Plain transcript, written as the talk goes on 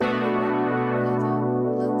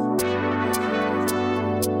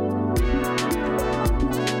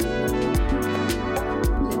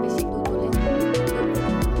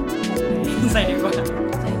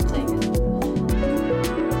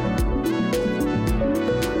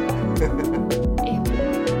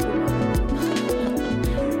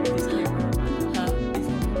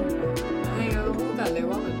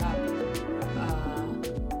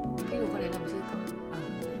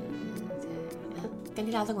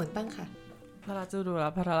งตั้งค่ะพระราชดูแล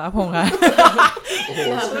พัทรพงษ์ค่ะโอ้โห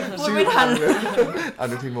พูดไม่ทันเลยอ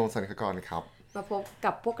นุทินวงศ์สันคกรครับมาพบ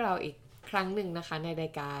กับพวกเราอีกครั้งหนึ่งนะคะในรา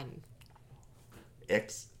ยการ X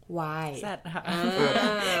Y Z ค่ะ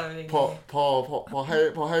พอ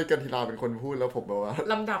ให้กันทีลาเป็นคนพูดแล้วผมบอกว่า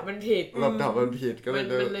ลำดับมันผิดก็เลย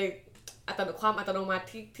มันเลยความอัตโนมัติ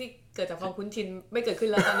ที่เกิดจากความคุ้นชินไม่เกิดขึ้น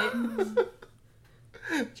แล้วตอนนี้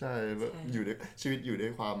ใช่อยู่ด้วยชีวิตอยู่ด้ว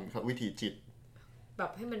ยความวิถีจิตแบ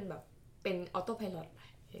บให้มันแบบเป็นออโต้ไพลอต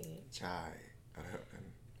อย่างงี้ใช่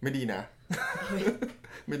ไม่ดีนะ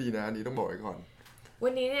ไม่ดีนะอันนี้ต้องบอกไว้ก่อนวั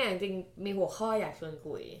นนี้เนี่ยจริงมีหัวข้ออยากชวน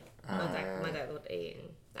คุยมาจากรถเอง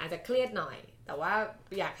อาจจะเครียดหน่อยแต่ว่า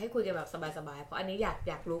อยากให้คุยกันแบบสบายๆเพราะอันนี้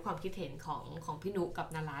อยากรู้ความคิดเห็นของพี่นุกับ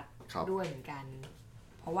นรัตน์ด้วยเหมือนกัน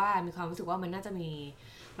เพราะว่ามีความรู้สึกว่ามันน่าจะ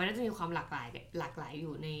มีความหลากหลายอ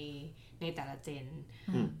ยู่ในแต่ละเจน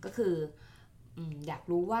ก็คืออยาก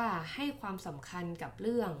รู้ว่าให้ความสำคัญกับเ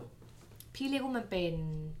รื่องพี่เรียกว่ามันเป็น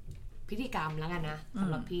พิธีกรรมแล้วกันนะสำ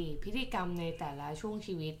หรับพี่พิธีกรรมในแต่ละช่วง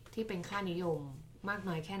ชีวิตที่เป็นค่านิยมมาก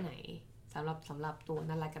น้อยแค่ไหนสำหรับตัว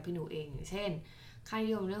นรัตน์กับพี่หนูเองอย่างเช่นค่านิ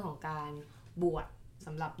ยมเรื่องของการบวชส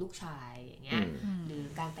ำหรับลูกชายอย่างเงี้ยหรือ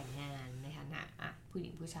การแต่งงานในฐานะผู้หญิ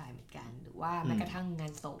งผู้ชายเหมือนกันหรือว่าแม้กระทั่งงา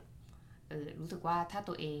นศพรู้สึกว่าถ้า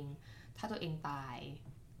ตัวเองตาย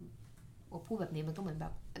พูดแบบนี้มันก็เหมือนแบ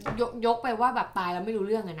บยกไปว่าแบบตายแล้วไม่รู้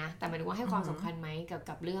เรื่องอะนะแต่หมายถึงว่าให้ความสำคัญไหม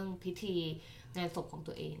กับเรื่องพิธีงานศพของ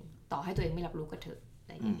ตัวเองต่อให้ตัวเองไม่รับรู้ก็เถอะอะไ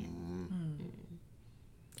รอย่างเงี้ย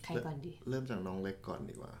ใครก่อนดีเริ่มจากน้องเล็กก่อน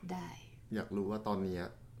ดีกว่าได้อยากรู้ว่าตอนนี้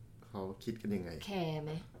เขาคิดกันยังไงแคร์ไห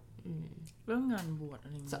มเรื่องงานบวชอะ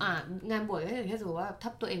ไรอย่างเงี้ยงานบวชก็อย่างเช่นสมมติว่าถ้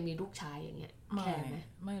าตัวเองมีลูกชายอย่างเงี้ยแคร์ไหม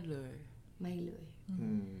ไม่เลย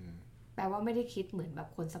แปลว่าไม่ได้คิดเหมือนแบบ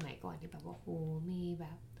คนสมัยก่อนที่แบบว่าโหมีแบ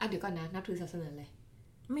บเดี๋ยวก่อนนะนับถือศาสนาเลย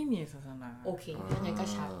ไม่มีศาสนาโอเคถ้างั้นก็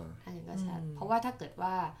ชัดเพราะว่าถ้าเกิดว่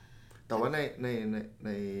าแต่ว่าใน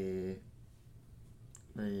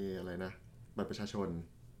อะไรนะบัตรประชาชน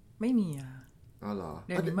ไม่มีเหรอเ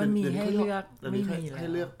ดี๋ยวนี้มันมีให้เลือกไม่มีให้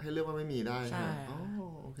เลือกว่าไม่มีได้ใช่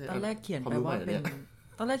โอเคตอนแรกเขียนไปว่า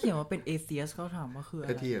เป็นatheist เขาถามว่าคืออะไร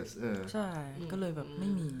atheist ใช่ก็เลยแบบไม่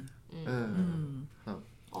มีครับ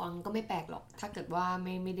ก็ไม่แปลกหรอกถ้าเกิดว่าไ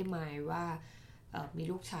ม่ได้หมายว่ามี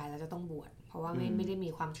ลูกชายแล้วจะต้องบวชเพราะว่าไม่ได้มี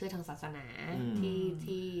ความเชื่อทางศาสนา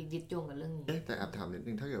ที่ยึดโยงกับเรื่องนี้แต่แอบถามนิด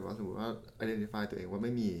นึงถ้าเกิดว่าสมมติว่า identify ตัวเองว่าไ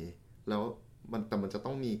ม่มีแล้วมันจะต้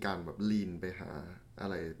องมีการแบบลีนไปหาอะ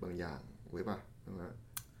ไรบางอย่างไว้ป่ะ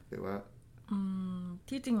หรือว่า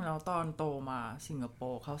ที่จริงแล้วตอนโตมาสิงคโป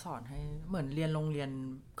ร์เขาสอนให้เหมือนเรียนโรงเรียน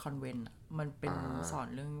คอนเวนต์มันเป็นสอน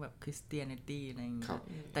เรื่องแบบคริสเตียนิตี้อะไรอย่างเงี้ย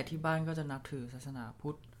แต่ที่บ้านก็จะนับถือศาสนาพุ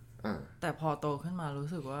ทธแต่พอโตขึ้นมารู้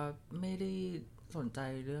สึกว่าไม่ได้สนใจ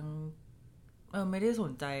เรื่องไม่ได้ส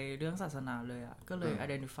นใจเรื่องศาสนาเลยก็เลย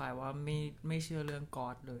identify ว่าไม่เชื่อเรื่อง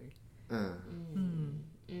God เลย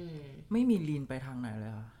ไม่มีลีนไปทางไหนเล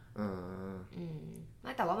ยค่ะไ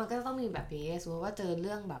ม่แต่ว่ามันก็ต้องมีแบบนี้สมมติว่าเจอเ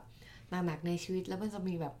รื่องแบบหนักๆในชีวิตแล้วมันจะ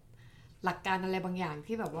มีแบบหลักการอะไรบางอย่าง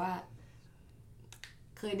ที่แบบว่า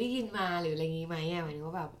เคยได้ยินมาหรืออะไรงี้ไหมหมายถึง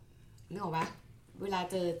ว่าแบบนึกออกปะเวลา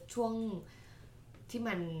เจอช่วงที่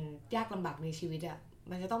มันยากลำบากในชีวิต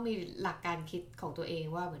มันจะต้องมีหลักการคิดของตัวเอง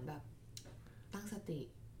ว่าเหมือนแบบตั้งสติ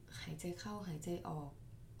หายใจเข้าหายใจออก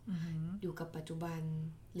อยู่กับปัจจุบัน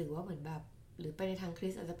หรือว่าเหมือนแบบหรือไปในทางคริ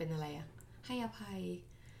สต์อาจจะเป็นอะไรให้อภัย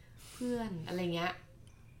เพื่อนอะไรเงี้ย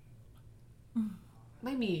ไ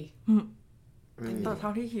ม่มีตอนเท่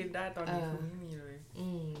าที่คิดได้ตอนนี้คือไม่มีเลย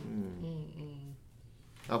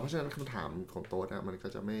เพราะฉะนั้นคำถามของโต๊ดมันก็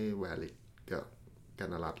จะไม่ valid กับกัน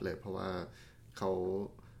นรัตน์เลยเพราะว่าเขา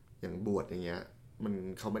อย่างบวชอย่างเงี้ย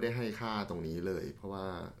เขาไม่ได้ให้ค่าตรงนี้เลยเพราะว่า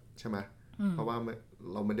ใช่ไหมเพราะว่า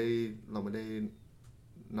เราไม่ได้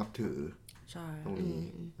นับถือตรงนี้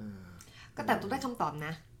ก็แต่ตัวได้คำตอบน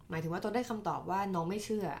ะหมายถึงว่าตัวได้คำตอบว่าน้องไม่เ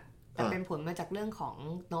ชื่อแต่เป็นผลมาจากเรื่องของ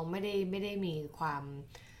น้องไม่ได้มีความ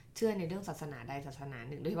เชื่อในเรื่องศาสนาใดศาสนา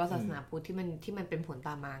หนึ่งโดยเฉพาะศาสนาพุทธที่มันเป็นผลต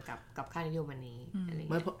ามมากับค่านิยมอันนี้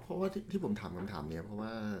ไม่เพราะว่าที่ผมถามคำถามเนี้ยเพราะว่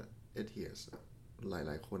า atheist ห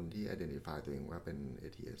ลายๆคนที่ identify ตัวเองว่าเป็น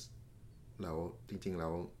atheist แล้วจริงๆแล้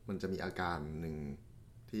วมันจะมีอาการหนึ่ง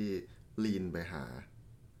ที่ลีนไปหา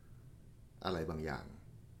อะไรบางอย่าง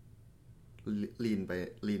ลี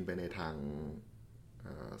นไปในทาง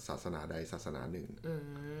ศาสนาใดศาสนาหนึ่ง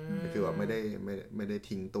ก็คือว่าไม่ได้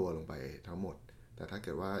ทิ้งตัวลงไปทั้งหมดแต่ถ้าเ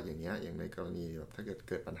กิดว่าอย่างเงี้ยอย่างในกรณีแบบถ้า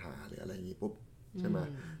เกิดปัญหาหรืออะไรอย่างงี้ปุ๊บใช่ไหม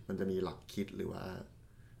มันจะมีหลักคิดหรือว่า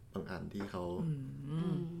บางอันที่เขา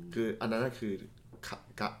คืออันนั้นก็คือ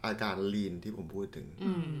อาการลีนที่ผมพูดถึง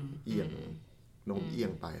เอียงโน้มเอีย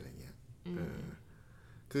งไปอะไรเงี้ย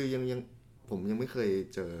คือยังผมยังไม่เคย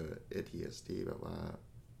เจอ atheist ที่แบบว่า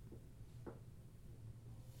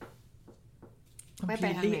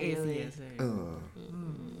completely atheist เลย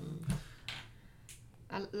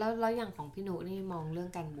แล้วอย่างของพี่หนูนี่มองเรื่อง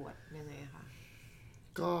การบวชยังไงคะ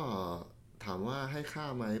ก็ถามว่าให้ค่า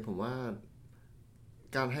ไหมผมว่า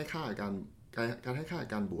การให้ค่าการให้ค่า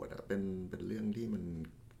การบวชอ่ะเป็นเรื่องที่มัน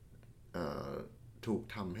ถูก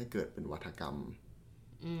ทำให้เกิดเป็นวัฒกรรม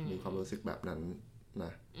มีความรู้สึกแบบนั้นน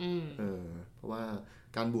ะเพราะว่า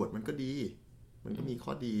การบวชมันก็ดีมันก็มีข้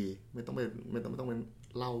อดีไม่ต้องไป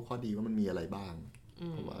เล่าข้อดีว่ามันมีอะไรบ้าง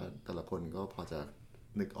ผมว่าแต่ละคนก็พอจะ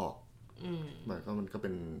นึกออกมันก็เป็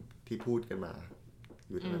นที่พูดกันมา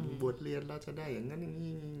อยู่ตรงนั้นบวชเรียนแล้วจะได้อย่างนั้นอย่าง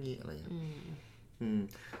นี้อะไรอย่างเงี้ย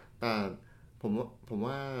แต่ผม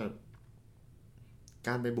ว่าก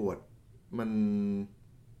ารไปบวชมัน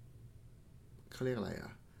เขาเรียกอะไร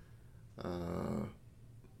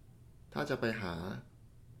ถ้าจะไปหา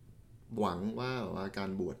หวังว่าการ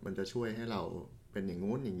บวชมันจะช่วยให้เราเป็นอย่าง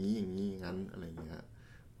งู้นอย่างนี้อย่างนี้งั้นอะไรอย่างเงี้ย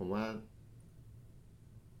ผมว่า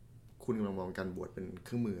คุณกำลังมองการบวชเป็นเค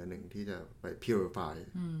รื่องมือหนึ่งที่จะไป purify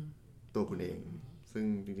ตัวคุณเองซึ่ง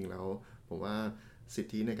จริงๆแล้วผมว่าสิท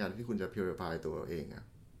ธิในการที่คุณจะ purify ตัวเองอ่ะ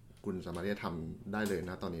คุณสามารถที่จะทำได้เลย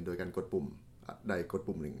นะตอนนี้โดยการกดปุ่มใดกด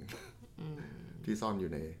ปุ่มหนึ่งที่ซ่อนอ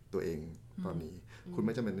ยู่ในตัวเองตอนนี้คุณไ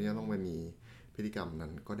ม่จำเป็นที่จะต้องไปมีพฤติกรรมนั้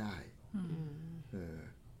นก็ได้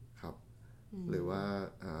ครับหรือว่า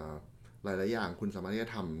หลายๆอย่างคุณสามารถที่จะ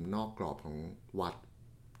ทำนอกกรอบของวัด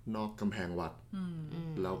นอกกำแพงวัด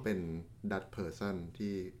แล้วเป็น that person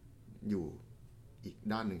ที่อยู่อีก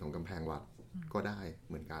ด้านหนึ่งของกำแพงวัดก็ได้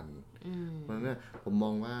เหมือนกันเพราะฉะนั้นผมม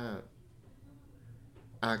องว่า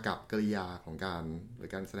อากัปกิริยาของการหรือ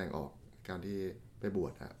การแสดงออกการที่ไปบว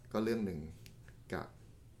ชก็เรื่องหนึ่งกั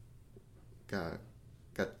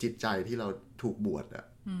บจิตใจที่เราถูกบวช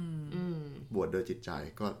บวชโดยจิตใจ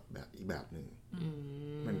ก็แบบอีกแบบหนึ่ง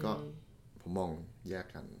มันก็ผมมองแยก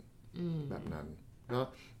กันแบบนั้นแล้ว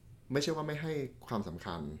ไม่ใช่ว่าไม่ให้ความสำ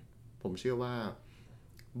คัญผมเชื่อว่า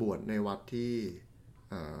บวชในวัดที่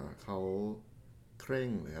เขาเคร่ง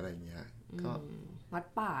หรืออะไรเงี้ยก็วัด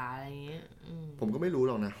ป่าอะไรเงี้ยผมก็ไม่รู้ห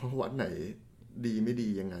รอกนะว่าวัดไหนดีไม่ดี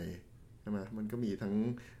ยังไงใช่ไหมมันก็มีทั้ง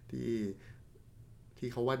ที่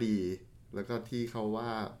เขาว่าดีแล้วก็ที่เขาว่า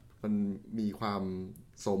มันมีความ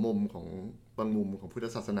โสมมของบางมุมของพุทธ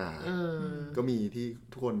ศาสนาก็มีที่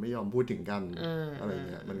ทุกคนไม่ยอมพูดถึงกันอะไร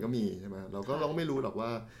เงี้ยมันก็มีใช่ไหมเราก็ไม่รู้หรอกว่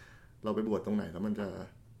าเราไปบวชตรงไหนแล้วมันจะ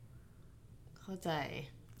เข้าใจ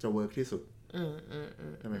จะเวิร์กที่สุด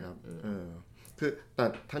ใช่ไหมครับคือแต่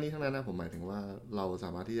ทั้งนี้ทั้งนั้นนะผมหมายถึงว่าเราสา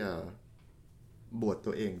มารถที่จะบวช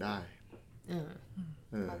ตัวเองได้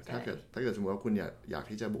ถ้าเกิดสมมติว่าคุณอยาก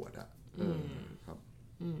ที่จะบวชครับ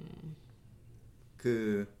คือ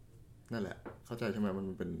นั่นแหละเข้าใจใช่ไหมมัน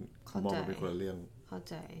เป็นมองเป็นคนละเรื่องเข้า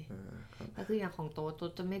ใจก็คืออย่างของโต๊ะ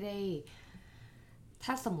จะไม่ได้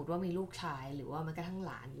ถ้าสมมติว่ามีลูกชายหรือว่าแม้กระทั่งห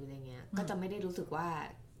ลานอยู่อะไรเงี้ยก็จะไม่ได้รู้สึกว่า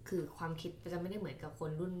คือความคิดจะไม่ได้เหมือนกับค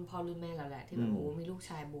นรุ่นพ่อรุ่นแม่เราแหละที่แบบโอ้มีลูก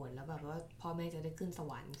ชายบวชแล้วแบบว่าพ่อแม่จะได้ขึ้นส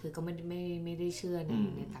วรรค์คือก็ไม่ได้เชื่อ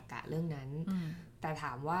ในตรรกะเรื่องนั้นแต่ถ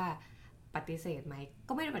ามว่าปฏิเสธไหม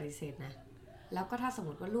ก็ไม่ได้ปฏิเสธนะแล้วก็ถ้าสมม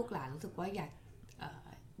ติว่าลูกหลานรู้สึกว่าอ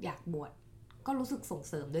ยากบวชก็รู้สึกส่ง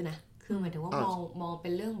เสริมด้วยนะคือหมายถึงว่ามองเป็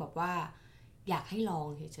นเรื่องแบบว่าอยากให้ลอง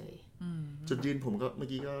เฉยๆจุดยืนผมก็เมื่อ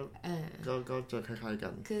กี้ก็จะคล้ายๆกั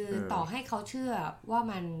นคือต่อให้เขาเชื่อว่า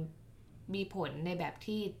มันมีผลในแบบ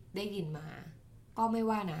ที่ได้ยินมาก็ไม่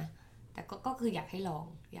ว่านะแต่ก็คืออยากให้ลอง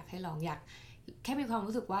อยากแค่มีความ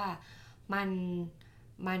รู้สึกว่า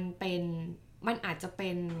มันเป็นมันอาจจะเป็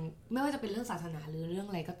นไม่ว่าจะเป็นเรื่องศาสนาหรือเรื่อง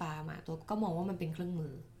อะไรก็ตามตัวก็มองว่ามันเป็นเครื่องมื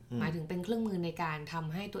อหมายถึงเป็นเครื่องมือในการท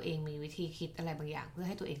ำให้ตัวเองมีวิธีคิดอะไรบางอย่างเพื่อใ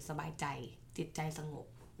ห้ตัวเองสบายใจจิตใจสงบ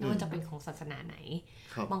ไม่ว่าจะเป็นของศาสนาไหน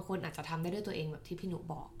บางคนอาจจะทำได้ด้วยตัวเองแบบที่พี่หนู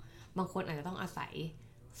บอกบางคนอาจจะต้องอาศัย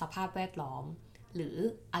สภาพแวดล้อมหรือ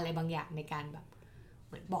อะไรบางอย่างในการแบบเ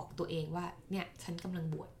หมือนบอกตัวเองว่าเนี่ยฉันกำลัง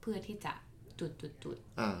บวชเพื่อที่จะจุด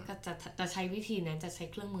ก็จะใช้วิธีนั้นจะใช้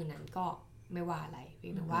เครื่องมือนั้นก็ไม่ว่าอะไรเพี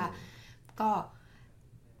ยงแต่ว่าก็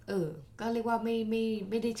เรียกว่าไ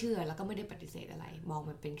ม่ได้เชื่อแล้วก็ไม่ได้ปฏิเสธอะไรมอง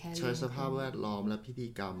มันเป็นแค่ใช้สภาพแวดล้อมและพิธี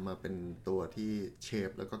กรรมมาเป็นตัวที่เชฟ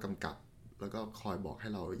แล้วก็กำกับแล้วก็คอยบอกให้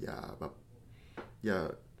เราอ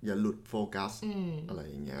ย่าหลุดโฟกัสอะไร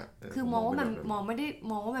อย่างเงี้ยคือมองว่ามันไม่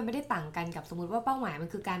ได้ต่างกันกับสมมติว่าเป้าหมายมัน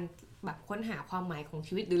คือการแบบค้นหาความหมายของ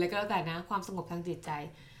ชีวิตหรืออะไรก็แล้วแต่นะความสงบทางจิตใจ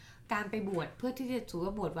การไปบวชเพื่อที่จะถือว่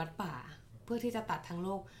าบวชวัดป่าเพื่อที่จะตัดทั้งโล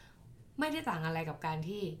กไม่ได้ต่างอะไรกับการ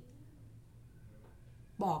ที่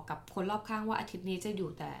บอกกับคนรอบข้างว่าอาทิตย์นี้จะอยู่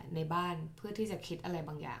แต่ในบ้านเพื่อที่จะคิดอะไร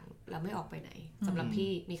บางอย่างแล้วไม่ออกไปไหนสำหรับพี่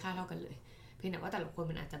มีค่าเท่ากันเลยเพียงแต่ว่าแต่ละคน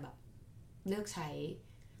มันอาจจะแบบเลือกใช้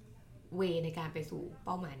เวในการไปสู่เ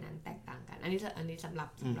ป้าหมายนั้นแตกต่างกันอันนี้สำหรับ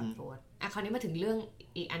โรสคราวนี้มาถึงเรื่อง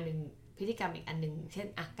อีกอันนึงพิธีกรรมอีกอันนึงเช่น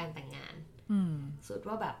การแต่งงาน สุด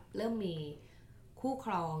ว่าแบบเริ่มมีคู่ค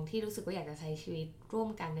รองที่รู้สึกว่าอยากจะใช้ชีวิตร่วม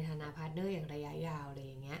กันในฐานะพาร์ทเนอร์อย่างระยะยาวอะไรอ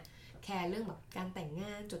ย่างเงี้ยแคร์เรื่องแบบการแต่งง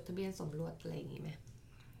านจดทะเบียนสมรสอะไรอย่างงี้ไหม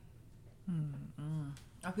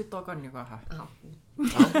เอาพี่ตัวก่อนดีกว่าค่ะ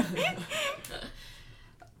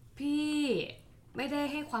พี่ไม่ได้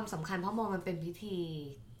ให้ความสำคัญเพราะมองมันเป็นพิธี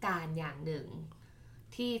การอย่างหนึ่ง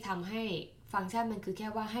ที่ทำให้ฟังก์ชันมันคือแค่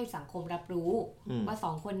ว่าให้สังคมรับรู้ว่าส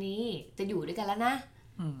องคนนี้จะอยู่ด้วยกันแล้วนะ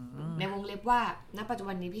ในวงเล็บว่าณปัจจุ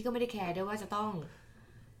บันนี้พี่ก็ไม่ได้แคร์ด้วยว่าจะต้อง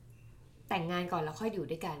แต่งงานก่อนแล้วค่อยอยู่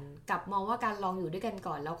ด้วยกันกลับมองว่าการลองอยู่ด้วยกัน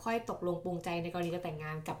ก่อนแล้วค่อยตกลงปรงใจในกรณีจะแต่งง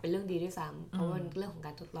านกลับเป็นเรื่องดีด้วยซ้ำเพราะว่าเรื่องของก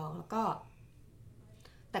ารทดลองแล้วก็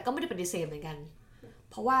แต่ก็ไม่ได้ปฏิเสธเหมือนกัน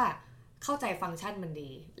เพราะว่าเข้าใจฟังก์ชันมัน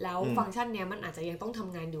ดีแล้วฟังก์ชันเนี้ยมันอาจจะยังต้องท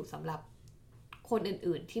ำงานอยู่สำหรับคน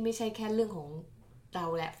อื่นๆที่ไม่ใช่แค่เรื่องของเรา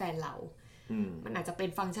และแฟนเรามันอาจจะเป็น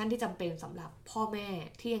ฟังก์ชันที่จำเป็นสำหรับพ่อแม่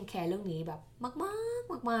ที่ยังแคร์เรื่องนี้แบบ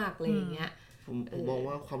มากๆอะไรอย่างเงี้ยผมมอง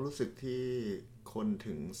ว่าความรู้สึกที่คน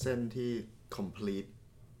ถึงเส้นที่ complete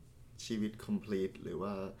ชีวิต complete หรือว่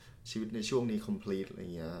าชีวิตในช่วงนี้ complete อะไร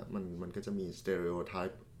เงี้ยมันก็จะมี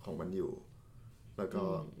stereotype ของมันอยู่แล้วก็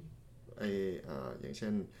อย่างเช่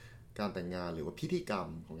นการแต่งงานหรือว่าพิธีกรรม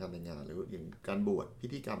ของการแต่งงานหรืออย่างการบวชพิ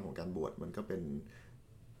ธีกรรมของการบวชมันก็เป็น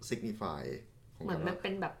signify เหมือนมันเป็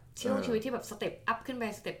นแบบชีวิตที่แบบสเต็ปอัพขึ้นไป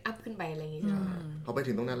สเต็ปอัพขึ้นไปอะไรอย่างเงี้ยพอไป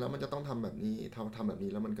ถึงตรงนั้นแล้วมันจะต้องทำแบบนี้ทำแบบนี้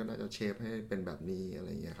แล้วมันก็น่าจะเชฟให้เป็นแบบนี้อะไร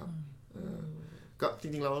เงี้ยครับก็จ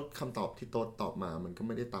ริงๆแล้วคำตอบที่โต๊ดตอบมามันก็ไ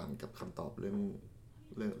ม่ได้ต่างกับคำตอบเรื่อง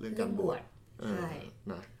การบวชใช่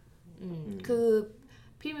นะคือ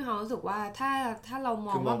พี่มีความรู้สึกว่าถ้าเราม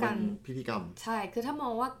องว่าการพิธีกรรมใช่คือถ้ามอ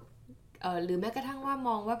งว่าหรือแม้กระทั่งว่าม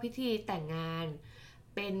องว่าพิธีแต่งงาน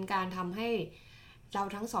เป็นการทำให้เรา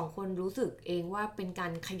ทั้งสองคนรู้สึกเองว่าเป็นกา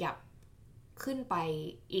รขยับขึ้นไป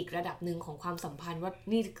อีกระดับหนึ่งของความสัมพันธ์ว่า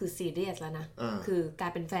นี่คือซีเรียสแล้วนะคือกา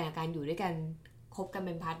รเป็นแฟนการอยู่ด้วยกันคบกันเ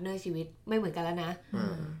ป็นพาร์ทเนอร์ชีวิตไม่เหมือนกันแล้วนะ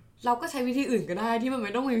เราก็ใช้วิธีอื่นก็ได้ที่มันไ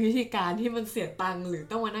ม่ต้องมีวิธีการที่มันเสียตังค์หรือ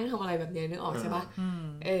ต้องมานั่งทำอะไรแบบนี้นึกออกใช่ปะ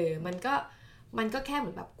มันก็แค่เหมื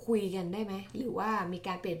อนแบบคุยกันได้ไหมหรือว่ามีก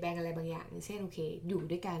ารเปลี่ยนแปลงอะไรบางอย่างเช่นโอเคอยู่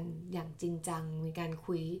ด้วยกันอย่างจริงจังมีการ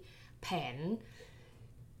คุยแผน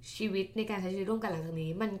ชีวิตในการใช้ชีวิตร่วมกันหลังจาก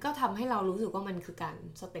นี้มันก็ทำให้เรารู้สึกว่ามันคือการ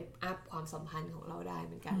สเต็ปอัพความสัมพันธ์ของเราได้เ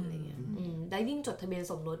หมือนกันอะไรเงี้ยได้ยิ่งจดทะเบียน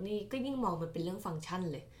สมรสนี่ก็ยิ่งมองมันเป็นเรื่องฟังก์ชัน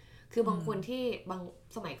เลยคือบางคนที่บาง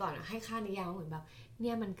สมัยก่อนให้ค่านิยามเหมือนแบบเ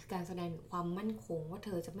นี่ยมันคือการแสดงความมั่นคงว่าเธ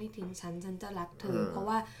อจะไม่ทิ้งฉันจะรักเธอเพราะ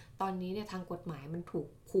ว่าตอนนี้เนี่ยทางกฎหมายมันถูก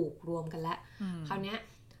ผูกรวมกันแล้วคราวนี้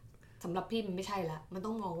สำหรับพี่มันไม่ใช่ละมันต้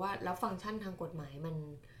องมองว่าแล้วฟังก์ชันทางกฎหมาย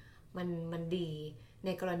มันดีใ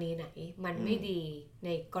นกรณีไหนมันไม่ดีใน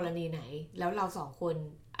กรณีไหนแล้วเราสองคน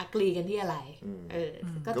อักรีกันที่อะไร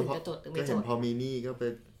ก็ถึงจะจดหรือไม่จดก็เห็นพอมีนี่ก็ไป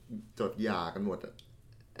จดหย่ากันหมด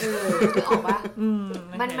นึกออกปะ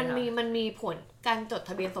มันมีผลการจด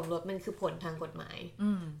ทะเบียนสมรสมันคือผลทางกฎหมาย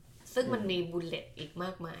ซึ่งมันมีบุลเลตอีกม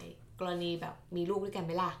ากมายกรณีแบบมีลูกด้วยกันไห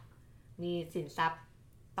มล่ะมีสินทรัพย์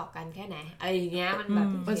ต่อกันแค่ไหนอะไรอย่างเงี้ยมันแบบ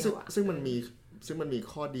ซึ่งมันมี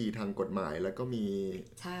ข้อดีทางกฎหมายแล้วก็มี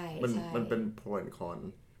ใช่มันเป็น pro and con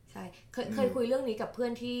ใช่เคยคุยเรื่องนี้กับเพื่อ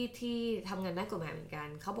นที่ทำงานด้านกฎหมายเหมือนกัน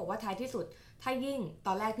เขาบอกว่าท้ายที่สุดถ้ายิ่งต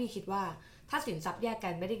อนแรกพี่คิดว่าถ้าสินทรัพย์แยกกั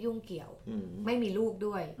นไม่ได้ยุ่งเกี่ยวไม่มีลูก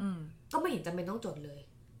ด้วยก็ไม่เห็นจำเป็นต้องจดเลย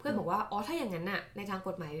เพื่อนบอกว่าอ๋อถ้าอย่างนั้นน่ะในทางก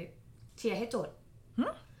ฎหมายเชียร์ให้จด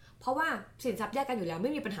เพราะว่าสินทรัพย์แยกกันอยู่แล้วไ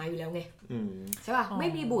ม่มีปัญหาอยู่แล้วไงใช่ป่ะไม่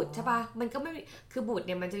มีบุตรใช่ป่ะมันก็ไม่คือบุตรเ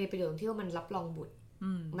นี่ยมันจะมีประโยชน์ที่ว่ามันรับรองบุตร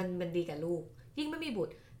มันดีกับลูกยิ่งไม่มีบุต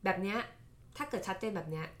รแบบเนี้ยถ้าเกิดชัดเจนแบบ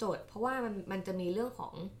เนี้ยโจทย์เพราะว่ามันจะมีเรื่องขอ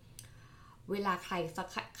งเวลาใคร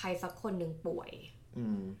สักคนหนึ่งป่วย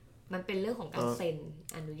มันเป็นเรื่องของการเซ็น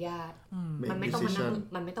อนุญาตมันไม่ต้องม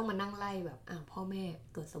านั่งไล่แบบพ่อแม่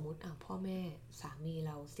เกิดสมมติพ่อแม่สามีเ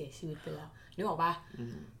ราเสียชีวิตไปแล้วนึกออกปะ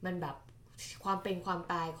มันแบบความเป็นความ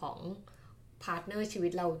ตายของพาร์ทเนอร์ชีวิ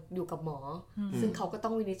ตเราอยู่กับหมอซึ่งเขาก็ต้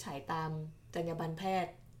องวินิจฉัยตามจรรยาบรรณแพท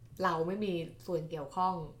ย์เราไม่มีส่วนเกี่ยวข้อ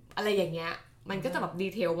งอะไรอย่างเงี้ยมันก็จะแบบดี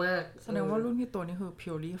เทลมากแสดงว่ารุ่นพี่ตัวนี้คือ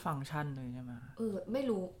purely function เลยใช่ไหมไม่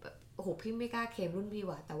รู้โอ้โหพี่ไม่กล้าเคลมรุ่นพี่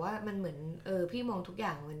ว่ะแต่ว่ามันเหมือนพี่มองทุกอย่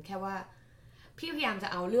างมันแค่ว่าพี่พยายามจะ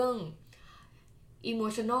เอาเรื่อง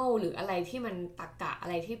emotional หรืออะไรที่มันตรรกะอะ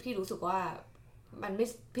ไรที่พี่รู้สึกว่ามันไม่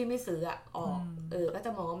พี่ไม่ซื้อออกก็จ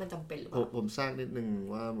ะมองว่ามันจำเป็นหรือเปล่าผมสร้างนิดนึง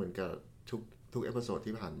ว่าเหมือนกับทุกเอพิโซด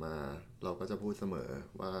ที่ผ่านมาเราก็จะพูดเสมอ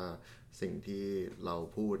ว่าสิ่งที่เรา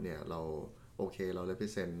พูดเนี่ยเราโอเคเรา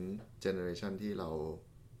represent generation ที่เร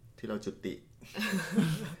าจุติ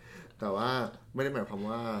แต่ว่าไม่ได้หมายความ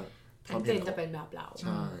ว่าทั้งเจนจะเป็นแบบเราใ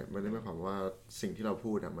ช่ไม่ได้หมายความว่าสิ่งที่เรา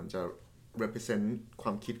พูดมันจะ represent คว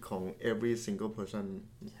ามคิดของ every single person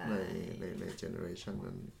ใน generation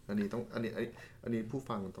นั้นอันนี้ผู้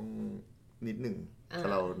ฟังต้อง นิดหนึ่งกับ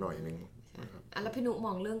เราหน่อยนึงแล้วพี่นุม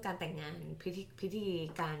องเรื่องการแต่งงานพิธี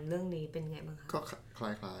การเรื่องนี้เป็นไงบ้างคะก็คล้า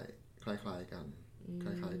ยกันค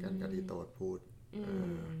ล้ายกันกับที่โต๊ดพูด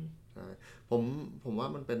ใช่ผมว่า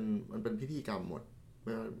มันเป็นพิธีกรรมหมด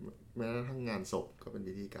แม้กระทั่งงานศพก็เป็น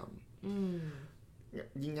พิธีกรรม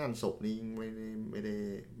ยิ่งงานศพนี่ยิ่งไม่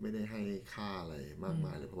ได้ให้ค่าอะไรมากม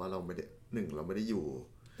ายเลยเพราะว่าเราไม่ได้เราไม่ได้อยู่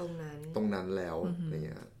ตรงนั้นแล้วอะไรเ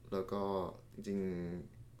งี้ยแล้วก็จริง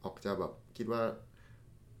ๆออกจะแบบคิดว่า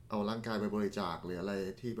เอาร่างกายไปบริจาคหรืออะไร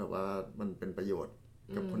ที่แบบว่ามันเป็นประโยชน์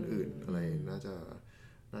กับคนอื่นอะไรน่า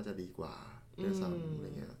จะดีกว่าด้วยซ้ำอะไร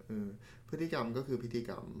เงี้ยพฤติกรรมก็คือพิธี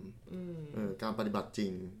กรรมการปฏิบัติจริ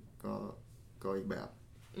งก็อีกแบบ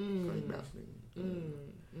หนึ่ง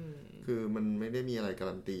คือมันไม่ได้มีอะไรกา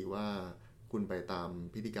รันตีว่าคุณไปตาม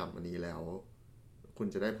พิธีกรรมอันนี้แล้วคุณ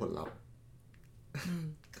จะได้ผลลัพธ์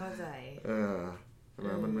เข้าใจใช่ไหม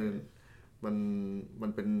มัน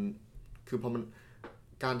เป็นคือพอมัน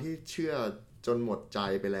การที่เชื่อจนหมดใจ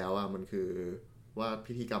ไปแล้วอ่ะมันคือว่า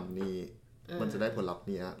พิธีกรรมนี้มันจะได้ผลลัพธ์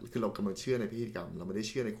นี้คือเรากำลังเชื่อในพิธีกรรมเราไม่ได้เ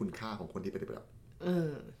ชื่อในคุณค่าของคนที่ปฏิบัติ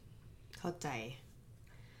เข้าใจ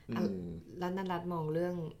แล้วนันรัตมองเรื่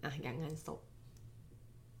องอย่างงานศพ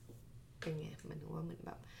เป็นไงมันว่าเหมือนแ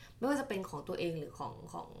บบไม่ว่าจะเป็นของตัวเองหรือข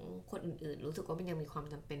องคนอื่นๆรู้สึกว่ามันยังมีความ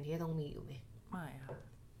จำเป็นที่จะต้องมีอยู่ไหมไม่ค่ะ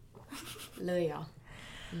เลยเหรอ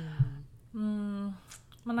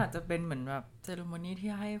มันอาจจะเป็นเหมือนแบบเซเลโมนี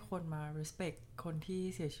ที่ให้คนมา respect คนที่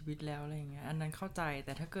เสียชีวิตแล้วอะไรอย่างเงี้ยอันนั้นเข้าใจแ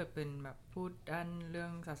ต่ถ้าเกิดเป็นแบบพูดด้านเรื่อ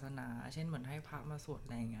งศาสนาเช่นเหมือนให้พระมาสวดอะ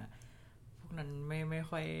ไรอย่างเงี้ยพวกนั้นไม่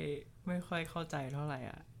ค่อยเข้าใจเท่าไหร่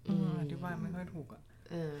อธิบายไม่ค่อยถูก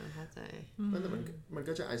เข้าใจแต่มัน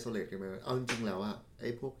ก็จะ isolate กันไปเอาจริงๆแล้วอะไอ้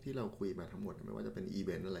พวกที่เราคุยมาทั้งหมดไม่ว่าจะเป็นอีเว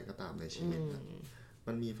นต์อะไรก็ตามในชีวิต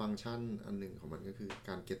มันมีฟังก์ชันอันหนึ่งของมันก็คือก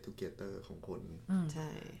าร get together ของคนใช่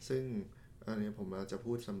ซึ่งอันนี้ผมจะ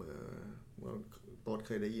พูดเสมอว่าโต๊ดเ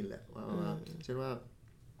คยได้ยินแหละว่าเช่นว่า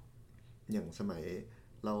อย่างสมัย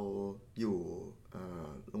เราอยู่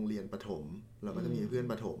โรงเรียนประถมเราก็จะมีเพื่อน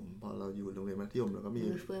ประถมพอเราอยู่โรงเรียนมัธยมเราก็มี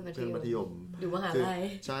เพื่อนมัธยมอยู่มหาลัย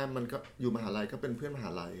ใช่มันก็อยู่มหาลัยก็เป็นเพื่อนมหา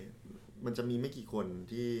ลัยมันจะมีไม่กี่คน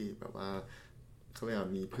ที่แบบว่าเขาเรียกว่า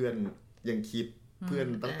มีเพื่อนยังคิดเพื่อน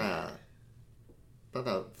ตั้งแต่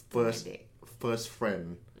first friend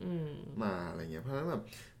มาอะไรเงี้ยเพราะฉะนั้นแบบ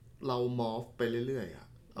เรามอฟไปเรื่อยๆอ่ะ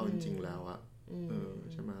เอาจริงๆแล้วอ่ะ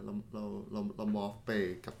ใช่ไหมเรามอฟไป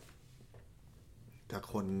กับ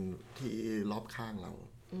คนที่รอบข้างเรา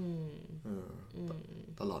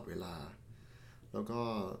ตลอดเวลาแล้วก็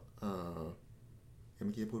เ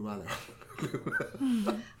มื่อกี้พูดว่าอะไร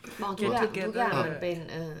มองทุกอย่างมันเป็น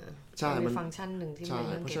ใช่มันฟังก์ชันหนึ่งที่เป็น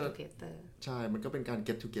เรื่อง get together ใช่มันก็เป็นการ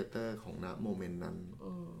get together ของณโมเมนต์นั้น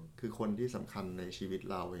คือคนที่สำคัญในชีวิต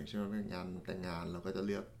เราอย่างเช่นงานแต่งงานเราก็จะเ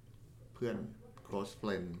ลือกเพื่อน close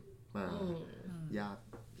friend มาญาติ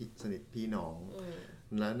สนิทพี่น้อง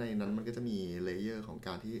แล้วในนั้นมันก็จะมีเลเยอร์ของก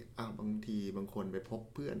ารที่บางทีบางคนไปพบ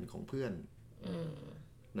เพื่อนของเพื่อน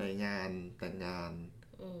ในงานแต่งงาน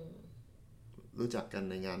รู้จักกัน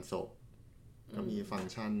ในงานศพก็มีฟังก์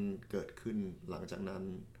ชันเกิดขึ้นหลังจากนั้น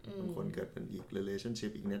บางคนเกิดเป็นอีก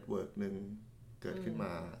relationship อีก network นึงเกิดขึ้นม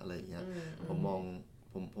าอะไรอย่างเงี้ยผม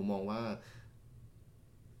มองว่า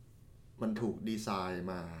มันถูกดีไซน์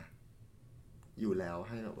มาอยู่แล้ว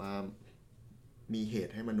ให้แบบว่ามีเห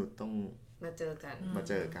ตุให้มนุษย์ต้องมาเจอกันม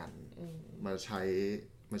าใ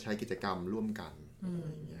ช้กิจกรรมร่วมกัน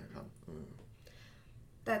อย่างเงี้ยครับ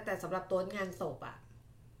แต่สำหรับตัวงานศพอะ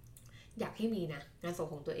อยากให้มีนะงานศพ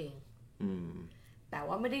ของตัวเองแต่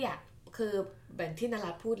ว่าไม่ได้อยากคือแบบที่น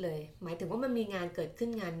รัตน์พูดเลยหมายถึงว่ามันมีงานเกิดขึ้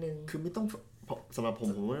นงานนึงคือไม่ต้องสำหรับผม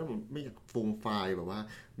ว่าไม่อยากฟูมไฟล์แบบว่า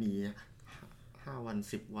มี5 วัน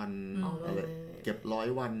10 วันอะไรเก็บ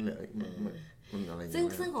100 วันเลยมันอะไร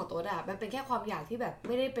ซึ่งของตัวดาบมันเป็นแค่ความอยากที่แบบไ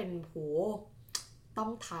ม่ได้เป็นโหต้อ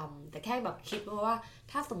งทำแต่แค่แบบคิดว่า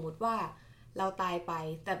ถ้าสมมุติว่าเราตายไป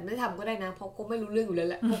แต่ไม่ทำก็ได้นะเพราะก็ไม่รู้เรื่องอยู่แล้ว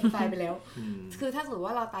แหละเพราะตายไปแล้วคือถ้าสมมติ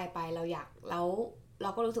ว่าเราตายไปเราอยากแล้วเรา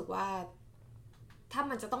ก็รู้สึกว่าถ้า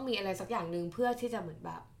มันจะต้องมีอะไรสักอย่างนึงเพื่อที่จะเหมือนแ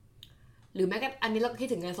บบหรือแม้กระทั่งอันนี้เราคิด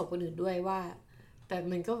ถึงงานศพคนอื่นด้วยว่าแต่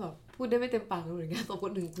มันก็แบบพูดได้ไม่เต็มปากเหมือนงานศพค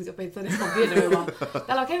นอื่นกูจะไปแสดงความคิดเห็นเลยวะแ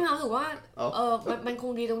ต่เราแค่มีความรู้สึกว่ามันค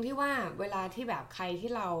งดีตรงที่ว่าเวลาที่แบบใครที่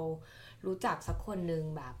เรารู้จักสักคนนึง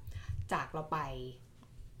แบบจากเราไป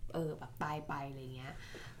แบบตายไปอะไรเงี้ย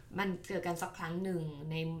มันเจอกันสักครั้งหนึ่ง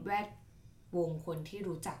ในแวดวงคนที่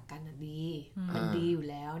รู้จักกันน่ะดีมันดีอยู่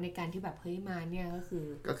แล้วในการที่แบบเฮ้ยมาเนี่ยก็คือ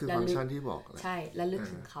ฟังก์ชันที่บอกใช่แล้วลึก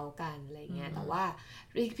ถึงเขากันอะไรเงี้ยแต่ว่า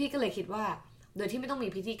พี่ก็เลยคิดว่าโดยที่ไม่ต้องมี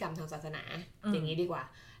พิธีกรรมทางศาสนาอย่างนี้ดีกว่า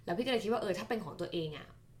แล้วพี่ก็เลยคิดว่าถ้าเป็นของตัวเองอ่ะ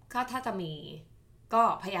ถ้าจะมีก็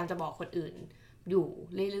พยายามจะบอกคนอื่นอยู่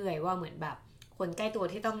เรื่อยๆว่าเหมือนแบบค คนใกล้ตัว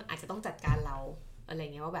ที่อาจจะต้องจัดการเราอะไรเ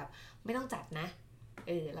งี้ยว่าแบบไม่ต้องจัดนะ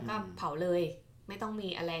แล้วก็เผาเลยไม่ต้องมี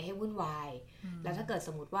อะไรให้วุ่นวายแล้วถ้าเกิดส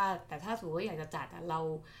มมติว่าแต่ถ้าสมมติว่าอยากจะจัดเร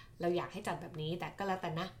าอยากให้จัดแบบนี้แต่ก็แล้วแต่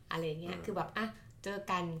นะอะไรเงี้ยคือแบบอ่ะเจอ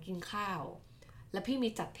กันกินข้าวแล้วพี่มี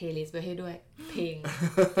จัดเพลย์ลิสต์ไว้ให้ด้วยเพลง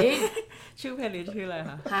ชื่อเพลย์ลิสต์ชื่ออะไร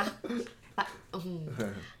คะฮะ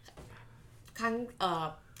ครั้ง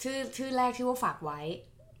ชื่อแรกชื่อว่าฝากไว้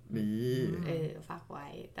นี่ฝากไว้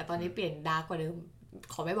แต่ตอนนี้เปลี่ยนดาร์กกว่าเดิม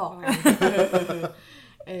ขอไม่บอกเลย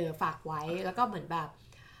ฝากไว้แล้วก็เหมือนแบบ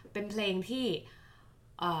เป็นเพลงที่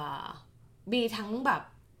มีทั้งแบบ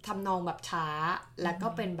ทำนองแบบช้าแล้วก็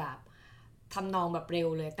เป็นแบบทำนองแบบเร็ว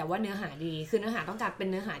เลยแต่ว่าเนื้อหาดีคือเนื้อหาต้องการเป็น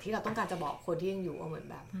เนื้อหาที่เราต้องการจะบอกคนที่ยังอยู่ว่าเหมือน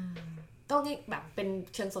แบบต้องแบบเป็น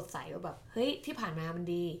เชิงสดใสว่าแบบเฮ้ยที่ผ่านมามัน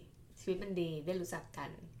ดีชีวิตมันดีได้รู้จักกัน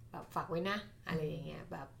แบบฝากไว้นะอะไรอย่างเงี้ย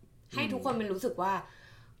แบบให้ทุกคนมันรู้สึกว่า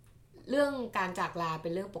เรื่องการจากลาเป็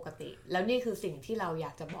นเรื่องปกติแล้วนี่คือสิ่งที่เราอย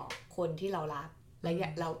ากจะบอกคนที่เรารักและ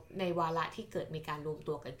เราในวาระที่เกิดมีการรวม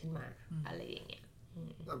ตัวกันขึ้นมาอะไรอย่างเงี้ย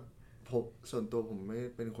ผมส่วนตัวผมไม่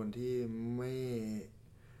เป็นคนที่ไม่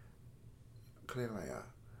เรียกอะไรอ่ะ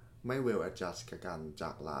ไม่ well adjust กับการจ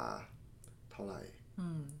ากลาเท่าไหร่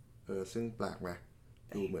ซึ่งแปลกไหม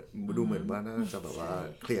ดูเหมือนว่าน่าจะแบบว่า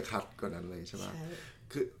เคลียร์คัทกว่านั้นเลยใช่ไหม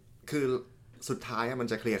คือสุดท้ายมัน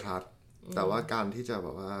จะเคลียร์คัทแต่ว่าการที่จะแบ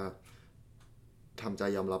บว่าทำใจ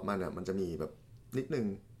ยอมรับมันมันจะมีแบบนิดนึง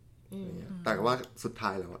แต่ว่าสุดท้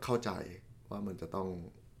ายแล้วเข้าใจว่ามันจะต้อง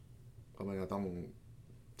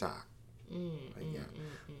จากอะไรเงี้ย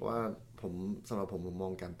เพราะว่าสำหรับผมมอ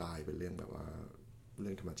งการตายเป็นเรื่องแบบว่าเ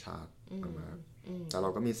รื่องธรรมชาติมากแต่เรา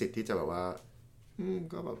ก็มีสิทธิ์ที่จะแบบว่า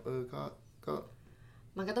ก็แบบก็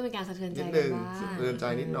มันก็ต้องมีการสะเทือนใจนิดนึงสะเทือนใจ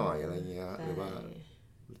นิดหน่อยอะไรเงี้ยหรือว่า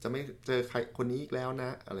จะไม่เจอใครคนนี้อีกแล้วน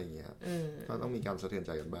ะอะไรเงี้ยก็ต้องมีการสะเทือนใ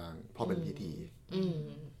จกันบ้างเพราะเป็นพิธี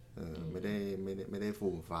ไม่ได้ฟู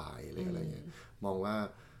มฝ่ายอะไรเงี้ยมองว่า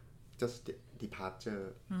just departure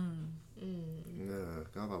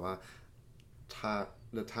ก็แบบว่าถ้า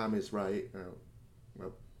the time is right แบ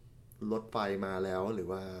บรถไฟมาแล้วหรือ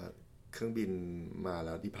ว่าเครื่องบินมาแ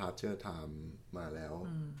ล้ว departure time มาแล้ว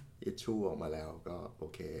issue ออกมาแล้วก็โอ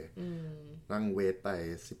เคนั่งเวทไป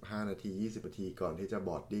15นาที20นาทีก่อนที่จะบ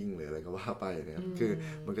อร์ดดิ้งหรืออะไรก็ว่าไปเนี่ยคือ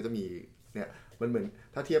มันก็จะมีเนี่ยมันเหมือน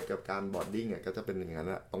ถ้าเทียบกับการบอร์ดดิ้งอ่ะก็จะเป็นอย่างนั้น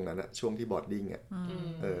อะตรงนั้นอะช่วงที่บอร์ดดิ้งอ่ะ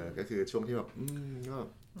ก็คือช่วงที่แบบก็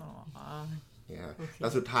เนี่ยแล้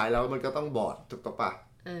วสุดท้ายแล้วมันก็ต้องบอร์ดถูกต้องปะ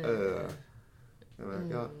ใช่ไหม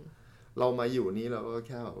ก็เรามาอยู่นี่เราก็แ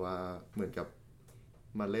ค่แบบว่าเหมือนกับ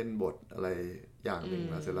มาเล่นบทอะไรอย่างหนึ่ง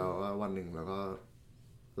แล้วเสร็จแล้วว่าวันหนึ่งเรา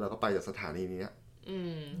ก็ไปจากสถานีนี้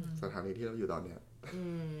สถานีที่เราอยู่ตอนเนี้ย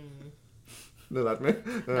เดือดไหม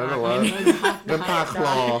แล้วบอกว่าน้ำตาคล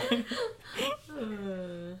อ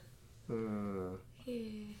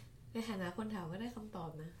ในฐานะคนถามก็ได้คำตอบ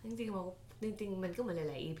นะจริงๆมันก็เหมือน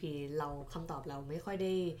หลายๆ EP เราคำตอบเราไม่ค่อยไ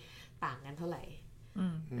ด้ต่างกันเท่าไหร่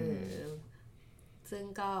ซึ่ง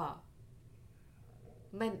ก็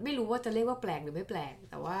ไม่รู้ว่าจะเรียกว่าแปลกหรือไม่แปลก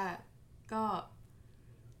แต่ว่าก็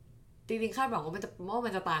จริงๆคาดหวังว่ามัน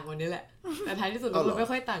จะต่างกว่านี้แหละแต่ท้ายที่สุดมันไม่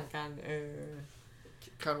ค่อยต่างกัน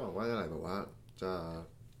คาดหวังว่าอะไรแบบว่าจะ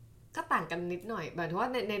ก็ต่างกันนิดหน่อยหมายถึงว่า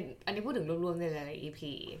ในอันนี้พูดถึงรวมๆในหลายๆ EP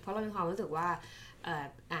เพราะเรามีความรู้สึกว่า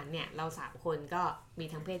เนี่ยเรา3คนก็มี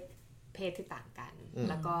ทั้งเพศที่ต่างกัน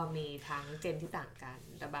แล้วก็มีทั้งเจนที่ต่างกัน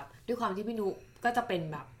แต่แบบด้วยความที่พี่นุก็จะเป็น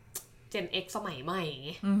แบบเจน X สมัยใหม่ไ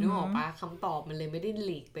งนึกออกปะคำตอบมันเลยไม่ได้ห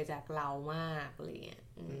ลีกไปจากเรามากอะไรเงี้ย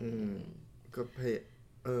ก็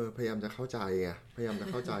พยายามจะเข้าใจไงพยายามจะ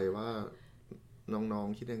เข้าใจว่าน้อง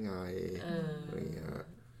ๆคิดยังไงอะไรเงี้ย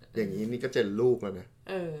อย่างนี้นี่ก็เจนลูกแล้วนะ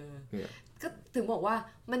เนี่ยก็ถึงบอกว่า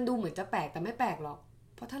มันดูเหมือนจะแปลกแต่ไม่แปลกหรอก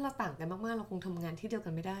เพราะถ้าเราต่างกันมากๆเราคงทำงานที่เดียวกั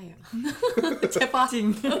นไม่ได้อะใช่ปะจริง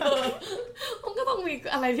มันก็ต้องมี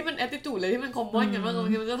อะไรที่มัน attitude เลยที่มัน common กันบ้าง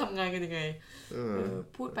มันจะทำงานกันยังไง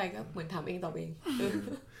พูดไปก็เหมือนถามเองตอบเอง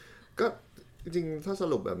ก็จริงๆถ้าส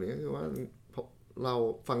รุปแบบนี้ก็คือว่าเรา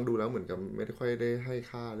ฟังดูแล้วเหมือนกับไม่ได้ค่อยได้ให้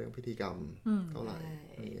ค่าเรื่องพิธีกรรมเท่าไหร่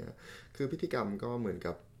อย่างเงี้ยคือพิธีกรรมก็เหมือน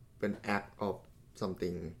กับเป็น act of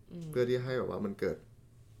something เพื่อที่ให้แบบว่ามันเกิด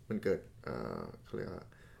เขาเรียกว่า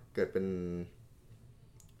เกิดเป็น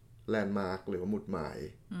แลนด์มาร์คหรือว่าหมุดหมาย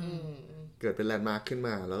เกิดเป็นแลนด์มาร์คขึ้นม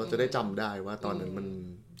าแล้วเราจะได้จำได้ว่าตอนนั้นมัน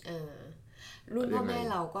รุ่นพ่อแม่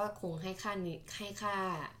เราก็คงให้ค่า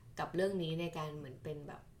กับเรื่องนี้ในการเหมือนเป็น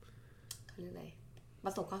แบบเขาเรียกอะไรป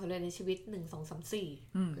ระสบความสำเร็จในชีวิต1 2 3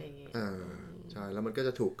 4อะไรอย่างเงี้ยใช่แล้วมันก็จ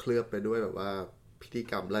ะถูกเคลือบไปด้วยแบบว่าพิธี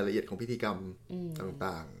กรรมรายละเอียดของพิธีกรรม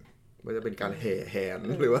ต่างๆไม่ว่าจะเป็นการแห่แหน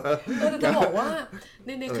หรือว่าจะบอกว่า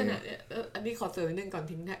ในขณะเนี่ยอันนี้ขอเสริมนิดนึงก่อ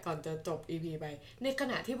นจะจบ EP ไปในข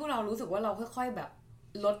ณะที่พวกเรารู้สึกว่าเราค่อยๆแบบ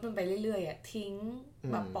ลดมันไปเรื่อยๆอ่ะทิ้ง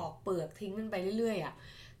แบบปอกเปลือกทิ้งมันไปเรื่อยๆอ่ะ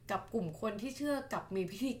กับกลุ่มคนที่เชื่อกับมี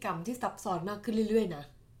พิธีกรรมที่ซับซ้อนมากขึ้นเรื่อยๆนะ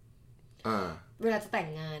เวลาจะแต่ง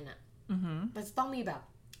งานอ่ะมันจะต้องมีแบบ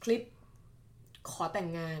คลิปขอแต่ง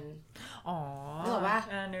งานนึกออกปะ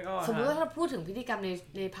สมมติว่าถ้าพูดถึงพิธีกรรม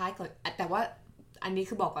ในพาร์ทก่อนแต่ว่าอันนี้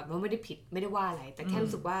คือบอกก่อนว่าไม่ได้ผิดไม่ได้ว่าอะไรแต่แค่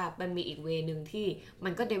รู้สึกว่ามันมีอีกเวนึงที่มั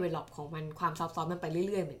นก็ develop ของมันความซับซ้อนมันไป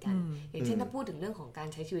เรื่อยๆเหมือนกันอย่างเช่นถ้าพูดถึงเรื่องของการ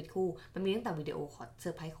ใช้ชีวิตคู่มันมีตั้งแต่วิดีโอขอเซอ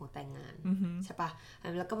ร์ไพรส์ของแต่งงานใช่ปะ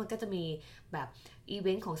แล้วก็มันก็จะมีแบบอีเว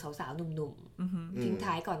นต์ของสาวๆหนุ่มๆทิ้ง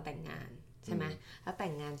ท้ายก่อนแต่งงานใช่ไหมแล้วแต่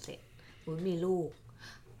งงานเสร็จมีลูก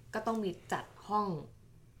ก็ต้องมีจัดห้อ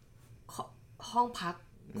งพัก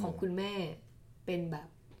ของคุณแม่เป็นแบบ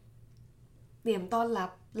เตรียมต้อนรั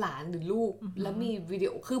บหลานหรือลูกแล้วมีวิดีโ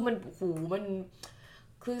อคือมันมัน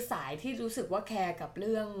คือสายที่รู้สึกว่าแคร์กับเ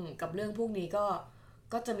รื่องพวกนี้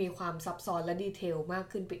ก็จะมีความซับซ้อนและดีเทลมาก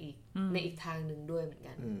ขึ้นไปอีกในอีกทางหนึ่งด้วยเหมือน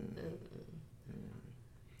กัน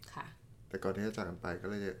ค่ะแต่ก่อนที่จะจากกันไปก็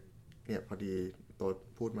เลยเนี่ยพอดีโต๊ด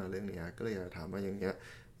พูดมาเรื่องนี้ก็เลยอยากถามว่าอย่างเงี้ย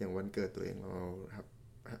อย่างวันเกิดตัวเองเราครับ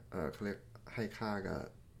เขาเรียกให้ค่ากั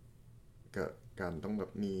บการต้องแบ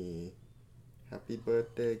บมี Happy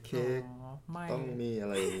Birthday Cake ต้องมีอะ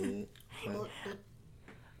ไรอย่างนี้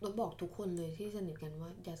รถบอกทุกคนเลยที่สนิทกันว่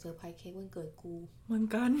าอย่าเซอร์ไพรส์เค้กวันเกิดกูเหมือน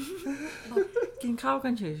กัน กินข้าวกั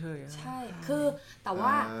นเฉยๆใช่คือแต่ว่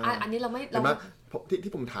าอันนี้เราไม่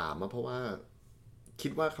ที่ผมถามมาเพราะว่าคิ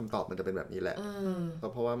ดว่าคำตอบมันจะเป็นแบบนี้แหละ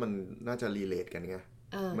เพราะว่ามันน่าจะรีเลทกันไง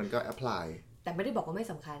มันก็แอพพลายแต่ไม่ได้บอกว่าไม่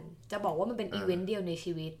สำคัญจะบอกว่ามันเป็นอีเวนต์เดียวใน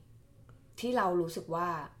ชีวิตที่เรารู้สึกว่า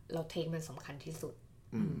เราเทคมันสำคัญที่สุด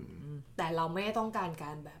แต่เราไม่ต้องกา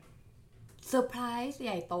รแบบเซอร์ไพรส์ให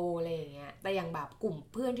ญ่โตอะไรอย่างเงี้ยแต่อย่างแบบกลุ่ม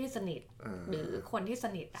เพื่อนที่สนิทหรือคนที่ส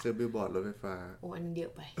นิทอะซื้อบิลบอร์ดรถไฟฟ้าโอ้อันเยอ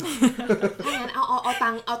ะไป ถ้างั้นเอา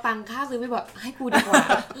ตังค่าซื้อบิลบอร์ดให้กูดีกว่า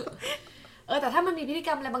แต่ถ้ามันมีพิธีก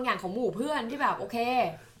รรมอะไรบางอย่างของหมู่เพื่อนที่แบบโอเค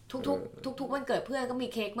ทุกวันเกิดเพื่อนก็มี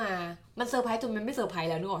เค้กมามันเซอร์ไพรส์จนมันไม่เซอร์ไพรส์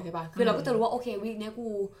แล้วนึกออกใช่ปะคือเราก็จะรู้ว่าโอเควีคนี้กู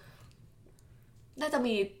น่าจะ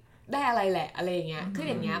มีได้อะไรแหละอะไรอย่างเงี้ยคือ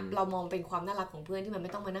อย่างเงี้ยเรามองเป็นความน่ารักของเพื่อนที่มันไ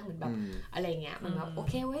ม่ต้องมานั่งเหมือนแบบอะไรเงี้ยมันแบบโอ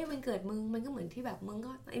เคเว้ยวันเกิดมึงมันก็เหมือนที่แบบมึง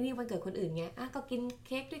ก็ไอ้นี่วันเกิดคนอื่นเงี้ยก็กินเ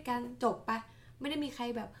ค้กด้วยกันจบไปไม่ได้มีใคร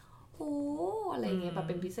แบบโอ้อะไรเงี้ยแบบ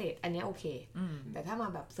เป็นพิเศษอันเนี้ยโอเคแต่ถ้ามา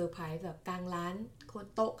แบบเซอร์ไพรส์แบบกลางร้านคน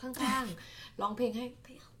โต๊ะข้างๆร้องเพลงให้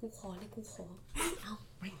กูขอเลยกูขอเอา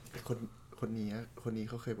ไม่แต่คนนี้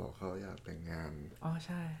เขาเคยบอกเขาอยากแต่งงานใ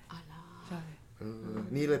ช่ใช่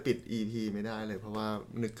นี่เลยปิด EP ไม่ได้เลยเพราะว่า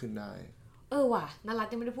นึกขึ้นได้ว่ะนารัต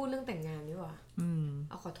ยังไม่ได้พูดเรื่องแต่งงานนี่ว่ะ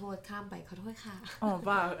เอาขอโทษข้ามไปขอโทษค่ะเ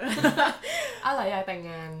ปล่าอะไรอยากแต่ง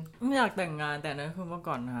งานไม่อยากแต่งงานแต่นั่นคือเมื่อ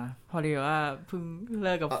ก่อนนะคะพอดีว่าเพิ่งเ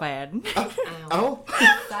ลิกกับแฟน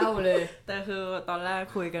เศร้าเลยแต่คือตอนแรก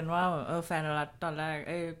คุยกันว่าแฟนนารัตตอนแรก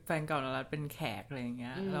แฟนเก่านารัตเป็นแขกอะไรอย่างเ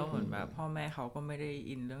งี้ยแล้วเหมือนแบบพ่อแม่เขาก็ไม่ได้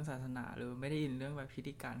อินเรื่องศาสนาหรือไม่ได้อินเรื่องแบบพิ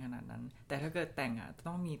ธีการขนาดนั้นแต่ถ้าเกิดแต่ง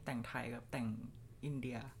ต้องมีแต่งไทยกับแต่งอินเ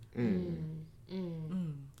ดีย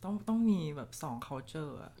ต้องมีแบบ2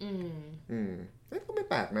 culture อ่ะก็ไม่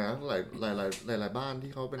แปลกนะหลายบ้าน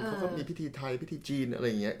ที่เขาเป็นเขาก็มีพิธีไทยพิธีจีนอะไร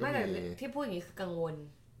อย่างเงี้ยก็มีที่พูดอย่างนี้คือกังว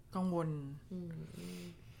ล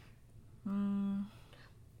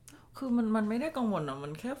คือมันไม่ได้กังวลอ่ะมั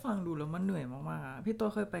นแค่ฟังดูแล้วมันเหนื่อยมากๆพี่ตัว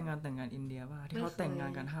เคยไปงานแต่งงานอินเดียป่ะที่เขาแต่งงา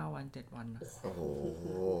นกัน5 วัน 7 วันนะโอ้โห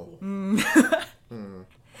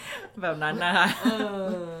แบบนั้นนะคะ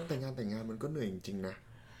แต่งงานมันก็เหนื่อยจริงๆนะ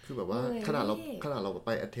คือแบบว่าขนาดเราไ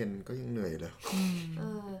ป attend ก็ยังเหนื่อยเลย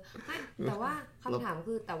แต่ว่าคำถาม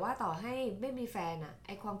คือแต่ว่าต่อให้ไม่มีแฟนอะไ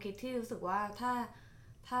อความคิดที่รู้สึกว่า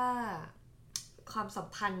ถ้าความสัม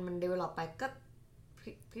พันธ์มัน develop ไปก็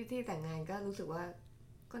พิธีแต่งงานก็รู้สึกว่า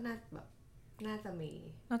ก็น่าจะ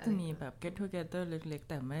มีแบบ get together เล็กๆ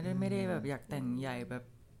แต่ไม่ได้แบบอยากแต่งใหญ่แบบ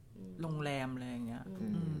โรงแรมอะไรอย่างเงี้ย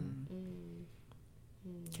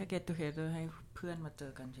แค่ get together ให้เพื่อนมาเจ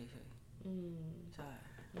อกันเฉยๆใช่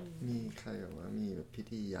มีใครแบบว่ามีแบบพิ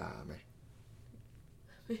ธียาไหม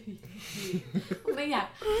ไม่อยาก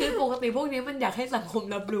คือปกติพวกนี้มันอยากให้สังคม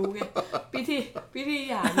รับรู้ไงพิธี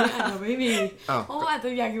ยาเนี่ยอาจจะไม่มีเพราะอาจจะ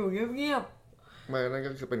อยากอยู่เงียบๆไม่นั่นก็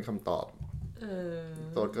คือเป็นคำตอบ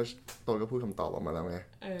โต๊ดก็พูดคำตอบออกมาแล้วไง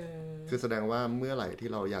คือแสดงว่าเมื่อไหร่ที่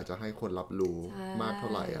เราอยากจะให้คนรับรู้มากเท่า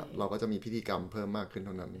ไหร่อ่ะเราก็จะมีพิธีกรรมเพิ่มมากขึ้นเ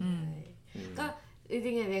ท่านั้นก็จ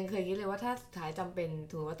ริงๆยังเคยคิดเลยว่าถ้าสุดท้ายจำเป็น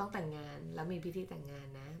ถือว่าต้องแต่งงานแล้วมีพิธีแต่งงาน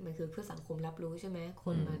นะมันคือเพื่อสังคมรับรู้ใช่ไหมค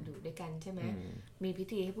นมาอยู่ด้วยกันใช่ไหมมีพิ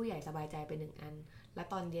ธีให้ผู้ใหญ่สบายใจไป1 อันแล้ว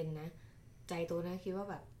ตอนเย็นนะ ใจตัวนะคิดว่า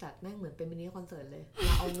แบบจัดแม่งเหมือนเป็นมินิคอนเสิร์ตเลยเร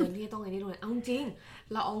าเอาเงินที่ต้องไอ้นี่โรงแรมเอาจริง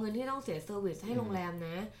เราเอาเงินที่ต้องเสียเซอร์วิสให้โรงแรมน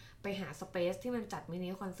ะไปหาสเปซที่มันจัดมินิ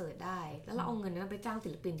คอนเสิร์ตได้แล้วเราเอาเงินนั้นไปจ้างศิ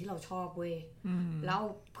ลปินที่เราชอบเว้ยแล้ว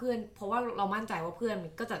เพื่อนเพราะว่าเรามั่นใจว่าเพื่อน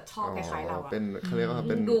ก็จะชอบคล้ายๆเราอะเป็นเขาเรียกว่า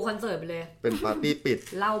เป็นดูคอนเสิร์ตไปเลยเป็นปาร์ตี้ปิด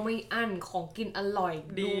เราไม่อั้นของกินอร่อย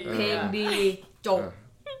ดูเพลงดีจบ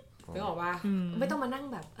นึกออกว่าไม่ต้องมานั่ง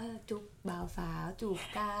แบบจุ๊บบ่าวสาวจูบ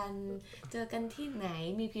กันเจอกันที่ไหน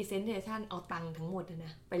มีพรีเซนเทชันเอาตังค์ทั้งหมดน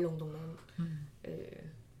ะไปลงตรงนั้น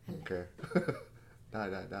โอเคได้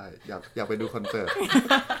อยากไปดูคอนเสิร์ต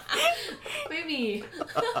ไม่มี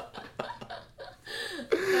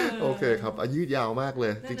โอเคครับยืดยาวมากเล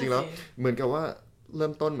ยจริงๆแล้วเหมือนกับว่าเริ่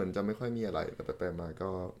มต้นเหมือนจะไม่ค่อยมีอะไรแต่ไปมา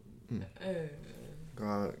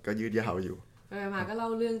ก็ยืดยาวอยู่ไปมาก็เล่า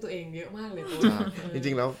เรื่องตัวเองเยอะมากเลยจ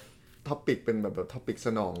ริงๆแล้วท็อปิกเป็นแบบท็อปิกส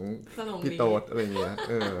นองพี่โต๊ดอะไรเงี้ย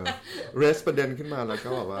เรสประเด็นขึ้นมาแล้วก็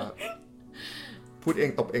แบบว่าพูดเอง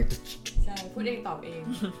ตบเองใช่พูดเองตอบเอง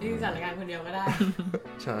นี่จัดรายการคนเดียวก็ได้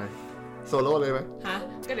ใช่โซโล่เลยไหมฮะ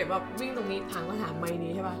ก็เดี๋ยวแบบวิ่งตรงนี้พังมาถามไมค์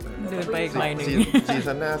นี้ใช่ป่ะเดินไปอีกไมค์นึงซี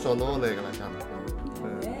ซั่นหน้าโซโล่เลยกันละกัน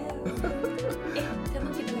ฉันต้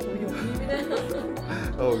องคิดอะไรกับประโยคนี้ไม่ได้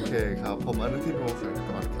โอเคครับผมอนุทิน วงศ์แสง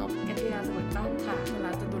กรครับกัญญาสมุทรต้นค่ะเวล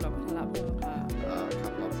าจะดู